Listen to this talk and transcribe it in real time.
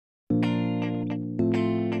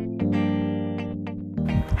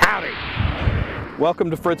Howdy!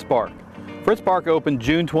 Welcome to Fritz Park. Fritz Park opened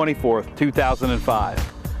June 24th,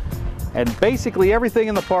 2005. And basically everything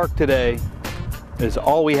in the park today is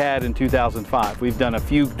all we had in 2005. We've done a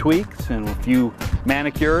few tweaks and a few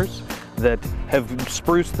manicures that have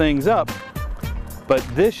spruced things up. But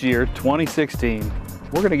this year, 2016,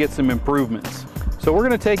 we're going to get some improvements. So we're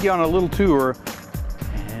going to take you on a little tour,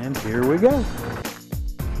 and here we go.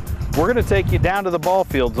 We're going to take you down to the ball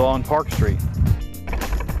fields on Park Street.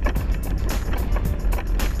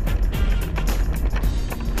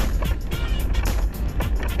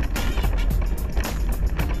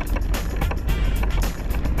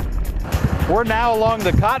 We're now along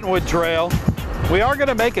the Cottonwood Trail. We are going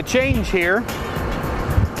to make a change here.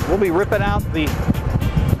 We'll be ripping out the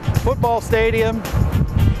football stadium.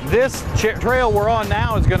 This trail we're on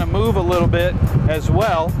now is going to move a little bit as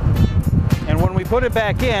well. And when we put it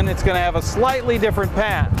back in, it's going to have a slightly different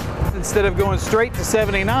path. Instead of going straight to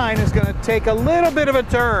 79, it's going to take a little bit of a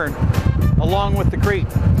turn along with the creek.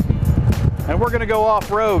 And we're going to go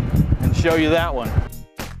off-road and show you that one.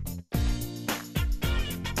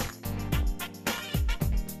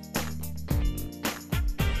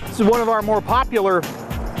 This is one of our more popular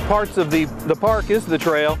parts of the park is the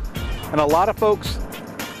trail, and a lot of folks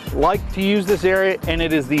like to use this area, and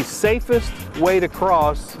it is the safest way to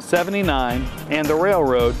cross 79 and the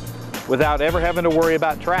railroad without ever having to worry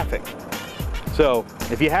about traffic. So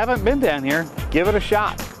if you haven't been down here, give it a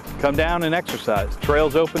shot. Come down and exercise.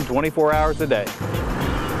 Trail's open 24 hours a day.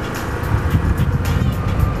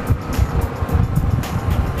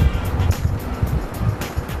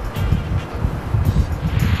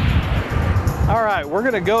 All right, we're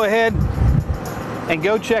going to go ahead and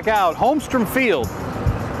go check out Holmstrom Field,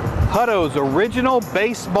 Hutto's original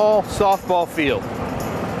baseball softball field,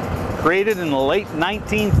 created in the late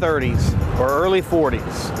 1930s or early 40s.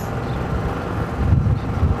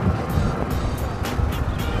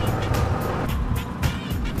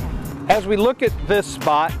 As we look at this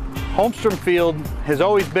spot, Holmstrom Field has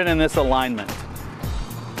always been in this alignment.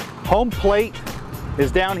 Home plate is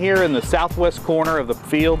down here in the southwest corner of the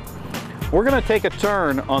field. We're going to take a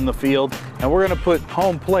turn on the field and we're going to put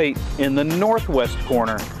home plate in the northwest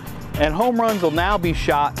corner. And home runs will now be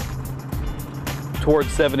shot towards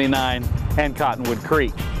 79 and Cottonwood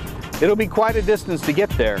Creek. It'll be quite a distance to get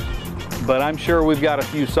there, but I'm sure we've got a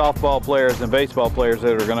few softball players and baseball players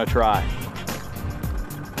that are going to try.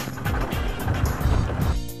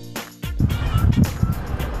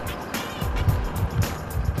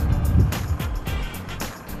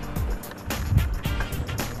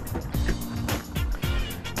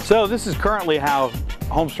 So this is currently how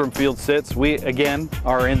Holmstrom Field sits. We, again,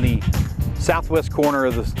 are in the southwest corner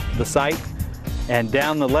of the site, and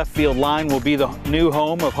down the left field line will be the new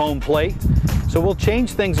home of home plate. So we'll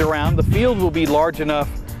change things around. The field will be large enough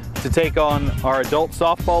to take on our adult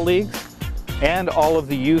softball leagues and all of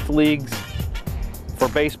the youth leagues for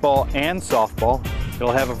baseball and softball.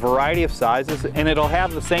 It'll have a variety of sizes, and it'll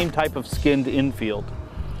have the same type of skinned infield.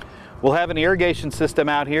 We'll have an irrigation system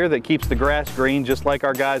out here that keeps the grass green, just like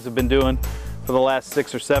our guys have been doing for the last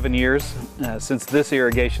 6 or 7 years since this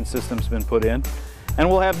irrigation system's been put in. And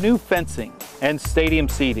we'll have new fencing and stadium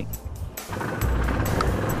seating.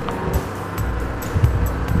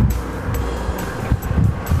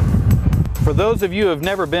 For those of you who have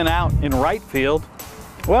never been out in right field,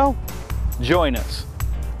 well, join us.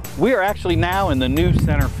 We are actually now in the new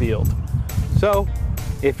center field. So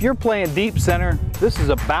if you're playing deep center, this is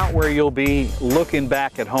about where you'll be looking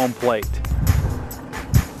back at home plate.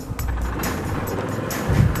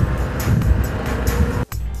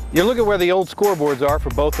 You look at where the old scoreboards are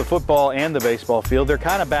for both the football and the baseball field. They're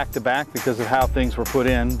kind of back to back because of how things were put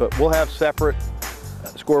in, but we'll have separate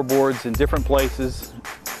scoreboards in different places.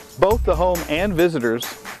 Both the home and visitors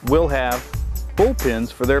will have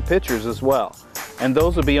bullpens for their pitchers as well, and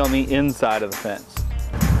those will be on the inside of the fence.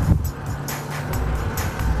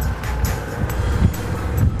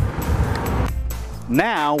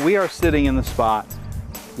 Now we are sitting in the spot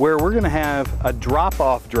where we're going to have a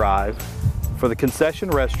drop-off drive for the concession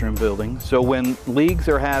restroom building. So when leagues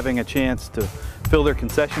are having a chance to fill their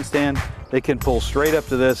concession stand, they can pull straight up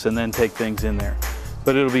to this and then take things in there.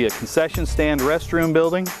 But it'll be a concession stand restroom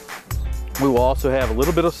building. We will also have a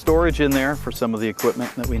little bit of storage in there for some of the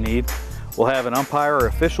equipment that we need. We'll have an umpire or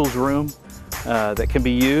officials room that can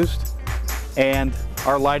be used, and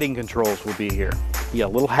our lighting controls will be here. You got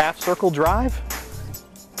a little half circle drive,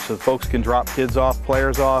 so folks can drop kids off,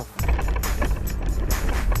 players off.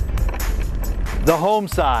 The home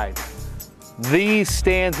side. These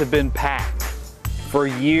stands have been packed for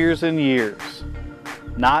years and years.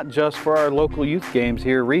 Not just for our local youth games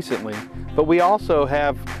here recently, but we also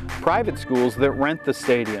have private schools that rent the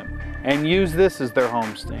stadium and use this as their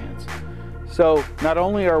home stands. So not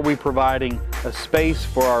only are we providing a space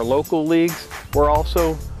for our local leagues, we're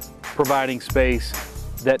also providing space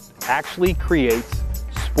that actually creates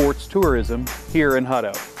sports tourism here in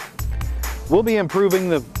Hutto. We'll be improving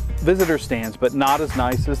the visitor stands, but not as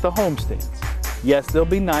nice as the home stands. Yes, they'll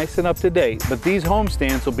be nice and up to date, but these home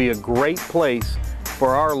stands will be a great place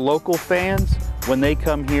for our local fans when they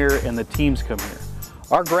come here and the teams come here.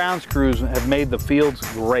 Our grounds crews have made the fields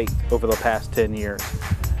great over the past 10 years.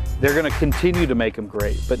 They're going to continue to make them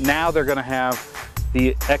great, but now they're going to have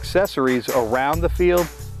the accessories around the field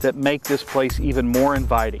that make this place even more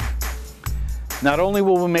inviting. Not only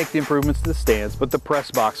will we make the improvements to the stands, but the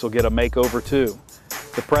press box will get a makeover too.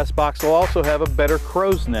 The press box will also have a better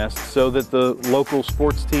crow's nest so that the local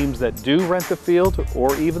sports teams that do rent the field,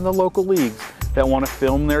 or even the local leagues that want to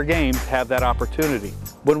film their games, have that opportunity.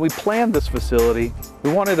 When we planned this facility,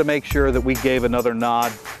 we wanted to make sure that we gave another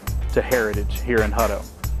nod to heritage here in Hutto.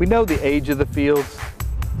 We know the age of the fields.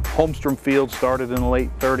 Holmstrom Field started in the late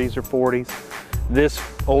 30s or 40s. This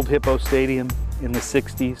old Hippo Stadium in the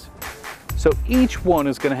 60s. So each one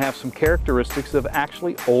is going to have some characteristics of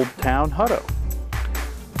actually Old Town Hutto.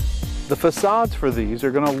 The facades for these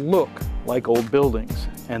are going to look like old buildings,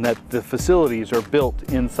 and that the facilities are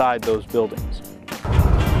built inside those buildings.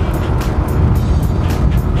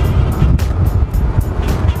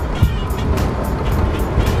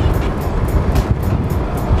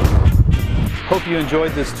 Hope you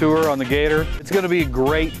enjoyed this tour on the Gator. It's going to be a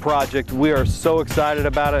great project. We are so excited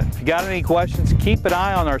about it. If you got any questions, keep an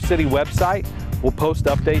eye on our city website. We'll post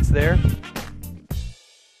updates there.